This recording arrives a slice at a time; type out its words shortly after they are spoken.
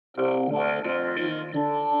The weather in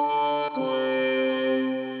Brooklyn.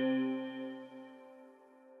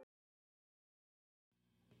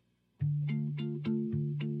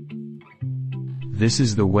 This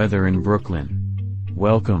is the weather in Brooklyn.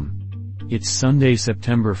 Welcome. It's Sunday,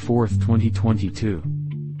 September 4th, 2022.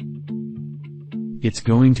 It's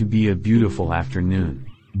going to be a beautiful afternoon.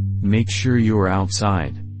 Make sure you're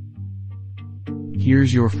outside.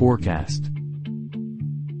 Here's your forecast.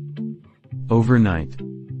 Overnight.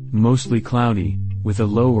 Mostly cloudy, with a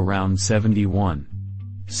low around 71.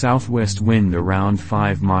 Southwest wind around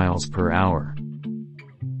 5 miles per hour.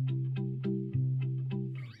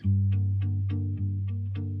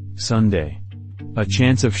 Sunday. A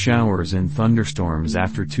chance of showers and thunderstorms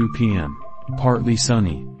after 2 p.m. Partly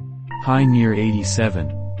sunny. High near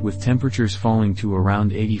 87, with temperatures falling to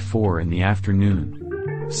around 84 in the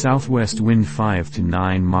afternoon. Southwest wind 5 to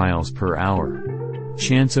 9 miles per hour.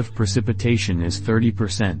 Chance of precipitation is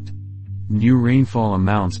 30%. New rainfall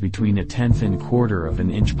amounts between 1/10 and 1/4 of an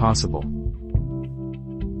inch possible.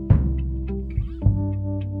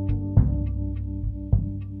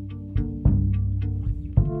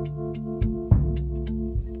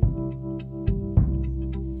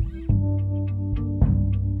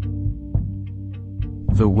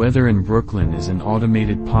 The Weather in Brooklyn is an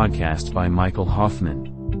automated podcast by Michael Hoffman.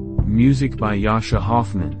 Music by Yasha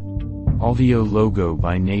Hoffman. Audio logo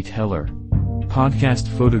by Nate Heller. Podcast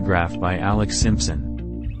photograph by Alex Simpson.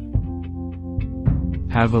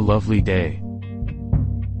 Have a lovely day.